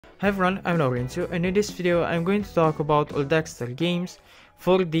Hi everyone, I'm Laurencio, and in this video I'm going to talk about all Daxter games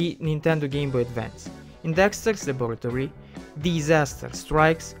for the Nintendo Game Boy Advance. In Daxter's laboratory, Deesaster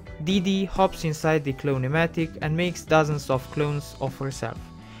strikes, DD hops inside the clone-o-matic and makes dozens of clones of herself.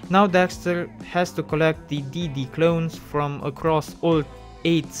 Now Daxter has to collect the DD clones from across all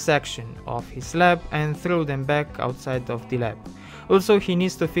 8 sections of his lab and throw them back outside of the lab. Also, he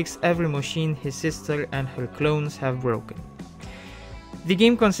needs to fix every machine his sister and her clones have broken. The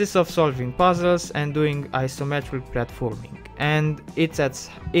game consists of solving puzzles and doing isometric platforming, and it's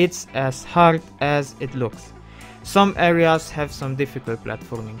as hard as it looks. Some areas have some difficult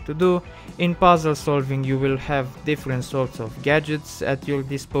platforming to do. In puzzle solving you will have different sorts of gadgets at your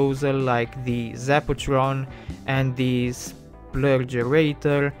disposal, like the Zapotron and the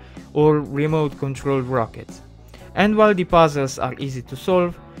Splurgerator or remote controlled rockets. And while the puzzles are easy to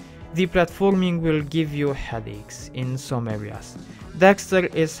solve, the platforming will give you headaches in some areas. Dexter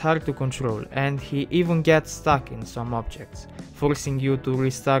is hard to control and he even gets stuck in some objects, forcing you to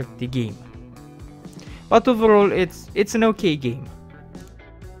restart the game. But overall it's an okay game.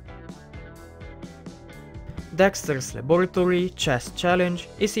 Dexter's Laboratory Chess Challenge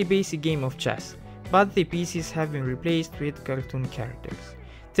is a basic game of chess, but the pieces have been replaced with cartoon characters.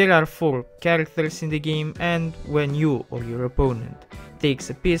 There are 4 characters in the game, and when you or your opponent takes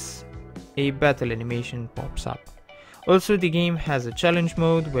a piece, a battle animation pops up. Also, the game has a challenge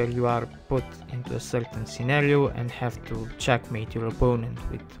mode where you are put into a certain scenario and have to checkmate your opponent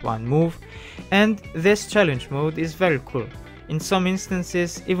with one move, and this challenge mode is very cool, in some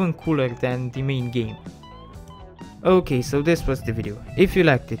instances even cooler than the main game. Okay, so this was the video. If you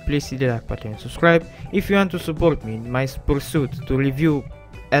liked it, please hit the like button and subscribe. If you want to support me in my pursuit to review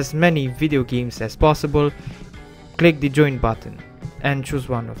as many video games as possible, click the join button and choose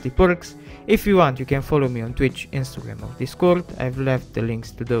one of the perks. If you want, you can follow me on Twitch, Instagram or Discord. I've left the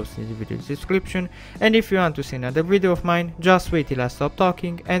links to those in the video description. And if you want to see another video of mine, just wait till I stop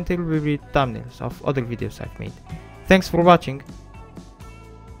talking and there will be thumbnails of other videos I've made. Thanks for watching.